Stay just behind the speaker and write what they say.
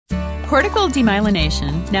Cortical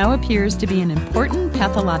demyelination now appears to be an important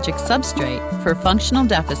pathologic substrate for functional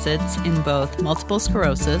deficits in both multiple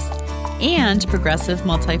sclerosis and progressive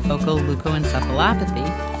multifocal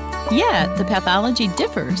leukoencephalopathy. Yet, the pathology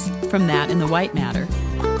differs from that in the white matter.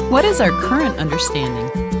 What is our current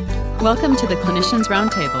understanding? Welcome to the Clinicians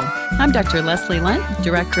Roundtable. I'm Dr. Leslie Lunt,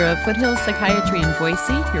 Director of Foothills Psychiatry in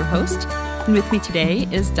Boise, your host. And with me today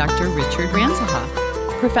is Dr. Richard Ransohoff,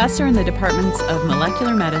 Professor in the Departments of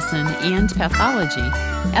Molecular Medicine and Pathology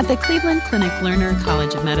at the Cleveland Clinic Lerner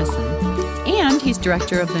College of Medicine. And he's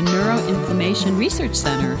Director of the Neuroinflammation Research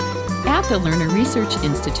Center at the Lerner Research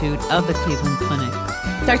Institute of the Cleveland Clinic.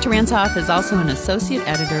 Dr. Ransohoff is also an Associate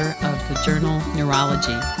Editor of the journal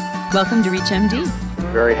Neurology. Welcome to ReachMD.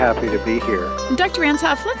 Very happy to be here. Dr.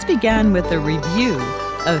 Ransohoff, let's begin with a review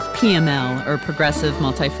of PML, or progressive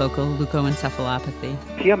multifocal leukoencephalopathy.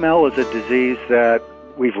 PML is a disease that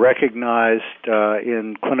we've recognized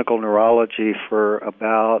in clinical neurology for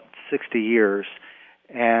about 60 years,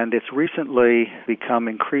 and it's recently become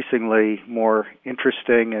increasingly more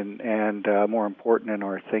interesting and more important in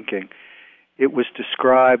our thinking. It was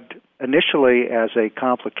described initially as a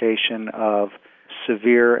complication of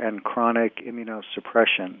severe and chronic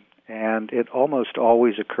immunosuppression, and it almost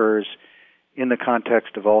always occurs in the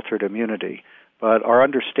context of altered immunity. But our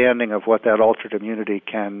understanding of what that altered immunity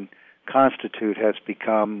can constitute has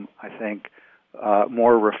become, I think,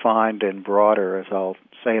 more refined and broader, as I'll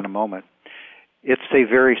say in a moment. It's a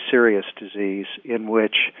very serious disease in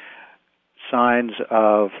which signs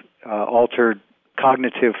of altered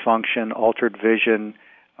cognitive function, altered vision,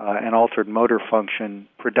 and altered motor function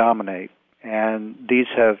predominate. And these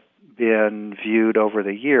have been viewed over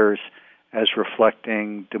the years as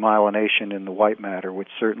reflecting demyelination in the white matter, which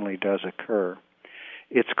certainly does occur.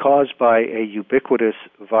 It's caused by a ubiquitous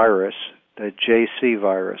virus, the JC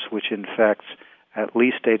virus, which infects at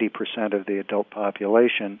least 80% of the adult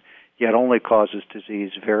population, yet only causes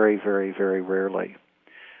disease very, very, very rarely.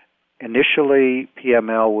 Initially,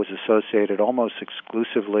 PML was associated almost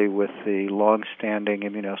exclusively with the long-standing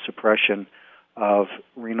immunosuppression of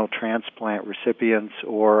renal transplant recipients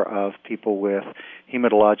or of people with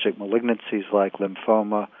hematologic malignancies like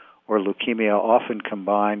lymphoma or leukemia, often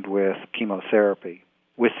combined with chemotherapy.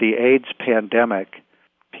 With the AIDS pandemic,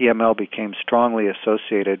 PML became strongly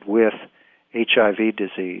associated with HIV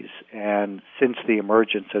disease, and since the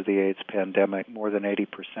emergence of the AIDS pandemic, more than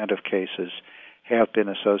 80% of cases have been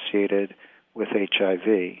associated with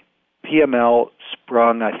HIV. PML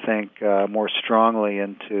sprung, I think, more strongly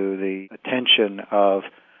into the attention of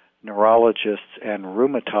neurologists and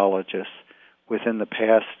rheumatologists within the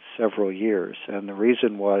past several years. And the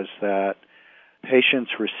reason was that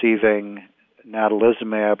patients receiving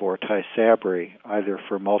natalizumab or Tysabri, either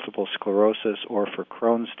for multiple sclerosis or for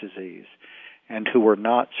Crohn's disease, and who were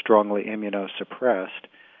not strongly immunosuppressed,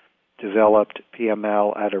 developed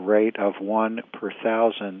PML at a rate of 1 per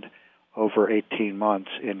 1,000 over 18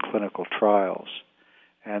 months in clinical trials.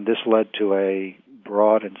 And this led to a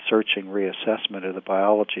broad and searching reassessment of the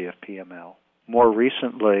biology of PML. More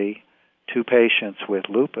recently, 2 patients with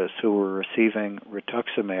lupus who were receiving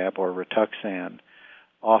rituximab or Rituxan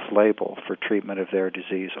off-label for treatment of their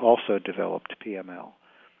disease also developed PML.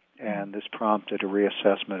 And this prompted a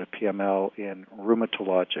reassessment of PML in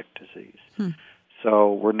rheumatologic disease.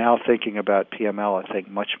 So we're now thinking about PML, I think,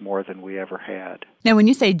 much more than we ever had. Now, when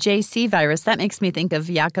you say JC virus, that makes me think of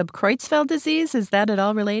Jakob-Creutzfeldt disease. Is that at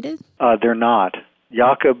all related? They're not.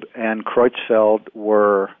 Jakob and Creutzfeldt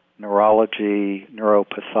were neurology,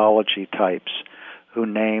 neuropathology types who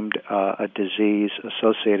named a disease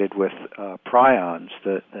associated with prions,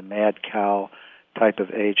 the mad cow type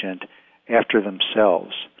of agent, after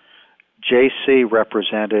themselves. JC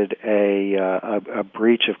represented a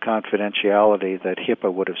breach of confidentiality that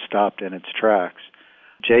HIPAA would have stopped in its tracks.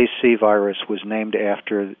 JC virus was named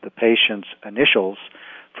after the patient's initials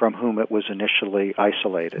from whom it was initially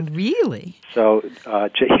isolated. Really? So,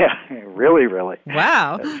 really.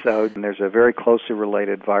 Wow. So there's a very closely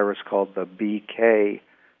related virus called the BK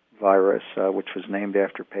virus, which was named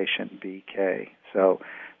after patient BK. So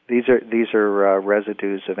these are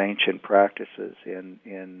residues of ancient practices in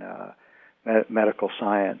medical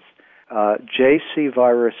science. JC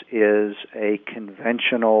virus is a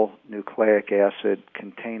conventional nucleic acid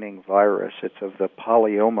containing virus. It's of the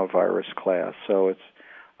polyomavirus class, so it's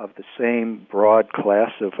of the same broad class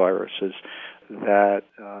of viruses that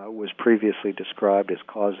was previously described as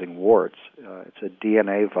causing warts. It's a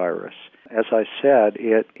DNA virus. As I said,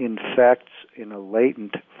 it infects in a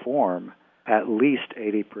latent form at least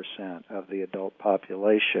 80% of the adult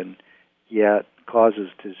population, yet causes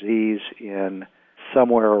disease in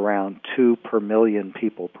somewhere around 2 per million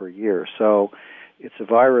people per year. So it's a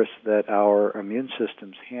virus that our immune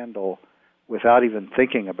systems handle without even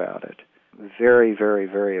thinking about it very, very,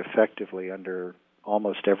 very effectively under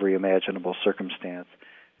almost every imaginable circumstance,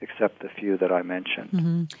 except the few that I mentioned.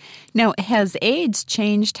 Mm-hmm. Now, has AIDS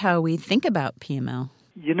changed how we think about PML?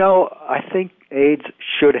 I think AIDS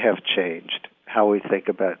should have changed how we think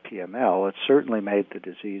about PML. It certainly made the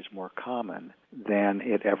disease more common than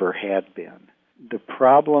it ever had been. The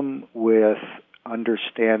problem with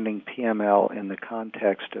understanding PML in the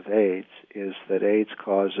context of AIDS is that AIDS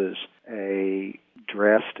causes a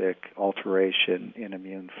drastic alteration in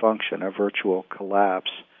immune function, a virtual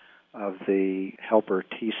collapse of the helper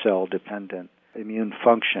T-cell dependent immune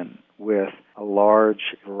function with a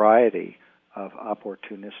large variety of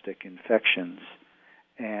opportunistic infections.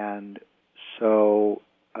 And so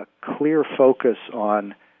a clear focus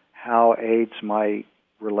on how AIDS might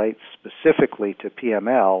relate specifically to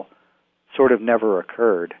PML sort of never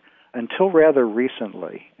occurred until rather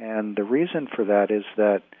recently. And the reason for that is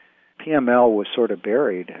that PML was sort of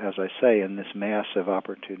buried, as I say, in this mass of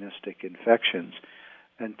opportunistic infections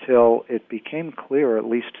until it became clear, at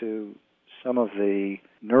least to some of the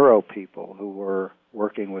neuro people who were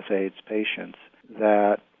working with AIDS patients,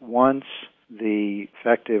 that once the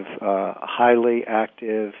effective, highly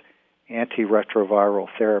active antiretroviral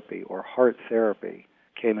therapy or HAART therapy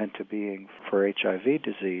came into being for HIV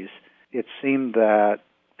disease, it seemed that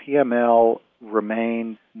PML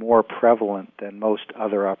remained more prevalent than most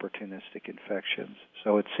other opportunistic infections.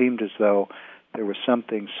 So it seemed as though there was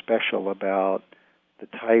something special about the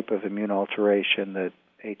type of immune alteration that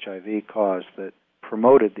HIV caused that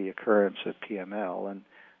promoted the occurrence of PML. And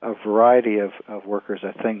a variety of workers,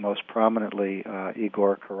 I think most prominently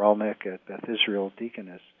Igor Korolnik at Beth Israel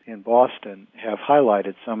Deaconess in Boston, have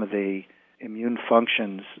highlighted some of the immune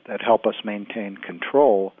functions that help us maintain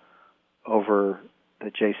control over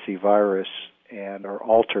the JC virus and are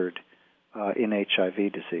altered in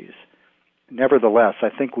HIV disease. Nevertheless, I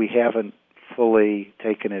think we haven't fully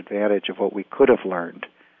taken advantage of what we could have learned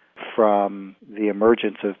from the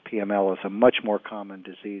emergence of PML as a much more common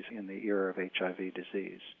disease in the era of HIV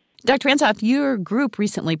disease. Dr. Ansoff, your group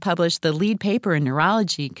recently published the lead paper in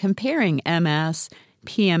Neurology comparing MS,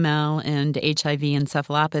 PML, and HIV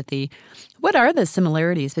encephalopathy. What are the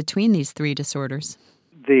similarities between these three disorders?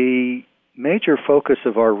 The major focus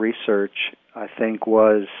of our research, I think,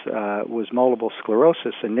 was multiple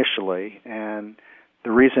sclerosis initially, and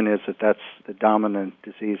the reason is that that's the dominant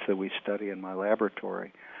disease that we study in my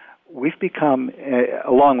laboratory. We've become,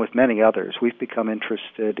 along with many others, we've become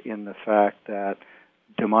interested in the fact that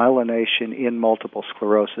demyelination in multiple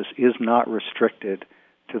sclerosis is not restricted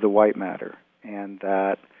to the white matter, and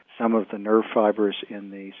that some of the nerve fibers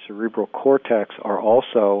in the cerebral cortex are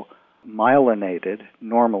also myelinated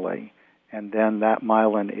normally, and then that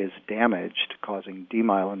myelin is damaged, causing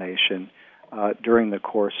demyelination during the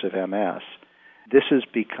course of MS. This has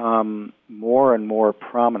become more and more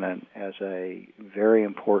prominent as a very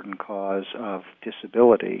important cause of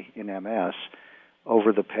disability in MS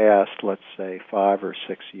over the past, let's say, 5 or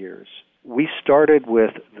 6 years. We started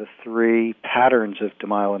with the three patterns of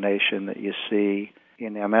demyelination that you see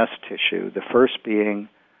in MS tissue, the first being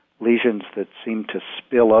lesions that seem to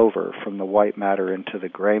spill over from the white matter into the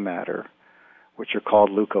gray matter, which are called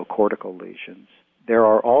leukocortical lesions. There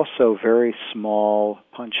are also very small,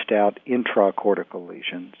 punched-out intracortical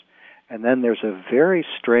lesions. And then there's a very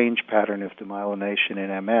strange pattern of demyelination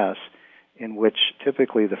in MS in which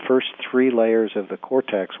typically the first three layers of the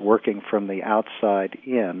cortex working from the outside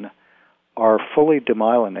in are fully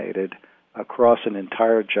demyelinated across an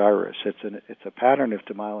entire gyrus. It's a pattern of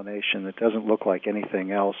demyelination that doesn't look like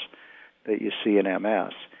anything else that you see in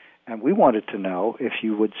MS. And we wanted to know if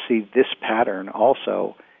you would see this pattern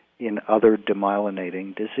also in other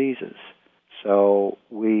demyelinating diseases. So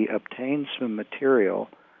we obtained some material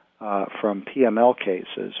from PML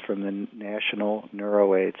cases from the National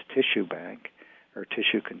NeuroAIDS Tissue Bank, or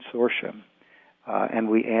Tissue Consortium, and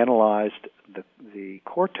we analyzed the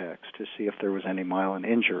cortex to see if there was any myelin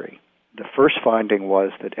injury. The first finding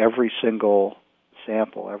was that every single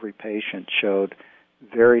sample, every patient showed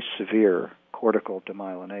very severe cortical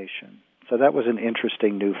demyelination. So that was an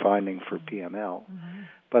interesting new finding for PML. Mm-hmm.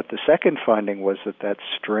 But the second finding was that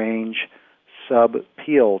strange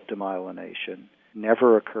sub-peel demyelination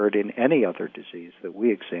never occurred in any other disease that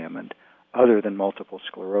we examined other than multiple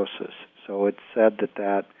sclerosis. So it said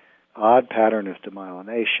that odd pattern of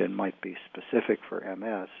demyelination might be specific for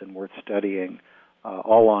MS and worth studying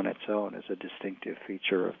all on its own as a distinctive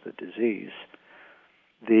feature of the disease.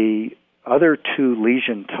 The other two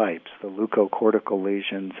lesion types, the leukocortical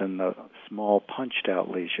lesions and the small punched-out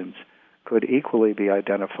lesions could equally be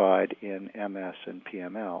identified in MS and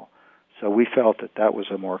PML. So we felt that that was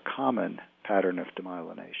a more common pattern of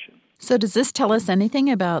demyelination. So does this tell us anything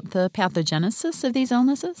about the pathogenesis of these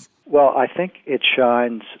illnesses? Well, I think it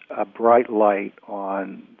shines a bright light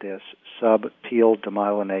on this subpial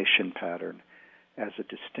demyelination pattern as a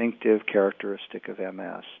distinctive characteristic of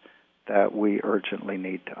MS that we urgently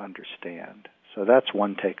need to understand. So that's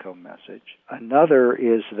one take-home message. Another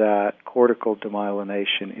is that cortical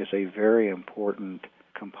demyelination is a very important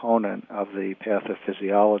component of the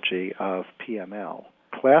pathophysiology of PML.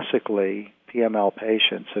 Classically, PML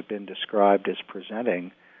patients have been described as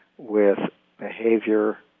presenting with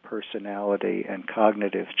behavior, personality, and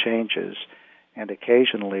cognitive changes, and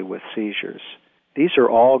occasionally with seizures. These are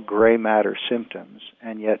all gray matter symptoms,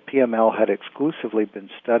 and yet PML had exclusively been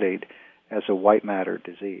studied as a white matter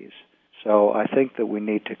disease. So I think that we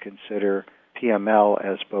need to consider PML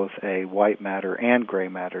as both a white matter and gray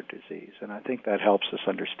matter disease, and I think that helps us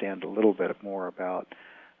understand a little bit more about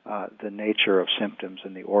the nature of symptoms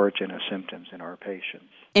and the origin of symptoms in our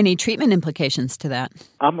patients. Any treatment implications to that?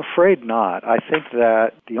 I'm afraid not. I think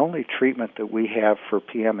that the only treatment that we have for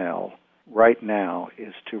PML right now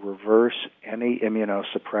is to reverse any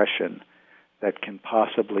immunosuppression that can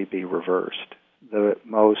possibly be reversed. The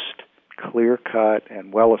most clear-cut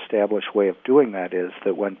and well-established way of doing that is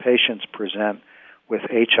that when patients present with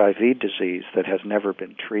HIV disease that has never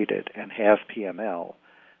been treated and have PML,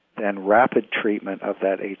 then rapid treatment of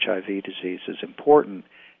that HIV disease is important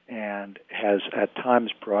and has at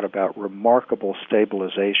times brought about remarkable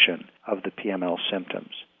stabilization of the PML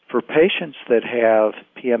symptoms. For patients that have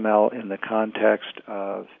PML in the context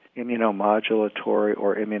of immunomodulatory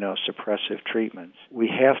or immunosuppressive treatments, we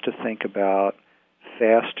have to think about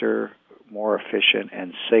faster, more efficient,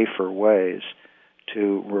 and safer ways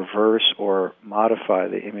to reverse or modify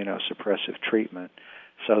the immunosuppressive treatment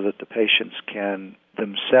so that the patients can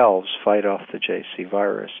themselves fight off the JC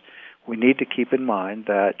virus. We need to keep in mind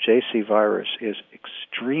that JC virus is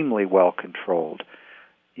extremely well controlled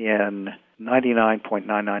in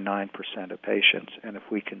 99.999% of patients, and if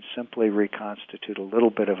we can simply reconstitute a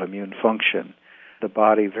little bit of immune function, the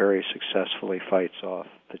body very successfully fights off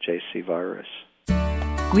the JC virus.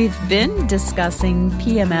 We've been discussing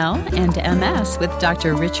PML and MS with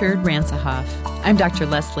Dr. Richard Ransohoff. I'm Dr.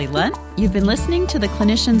 Leslie Lunt. You've been listening to the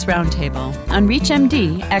Clinicians Roundtable on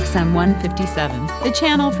ReachMD XM 157, the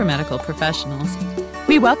channel for medical professionals.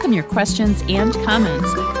 We welcome your questions and comments,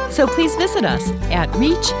 so please visit us at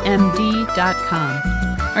reachmd.com.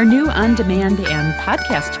 Our new on-demand and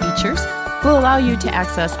podcast features will allow you to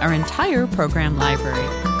access our entire program library.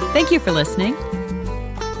 Thank you for listening.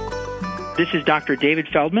 This is Dr. David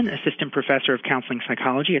Feldman, Assistant Professor of Counseling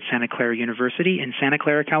Psychology at Santa Clara University in Santa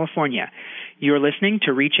Clara, California. You are listening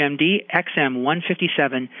to ReachMD XM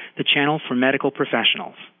 157, the channel for medical professionals.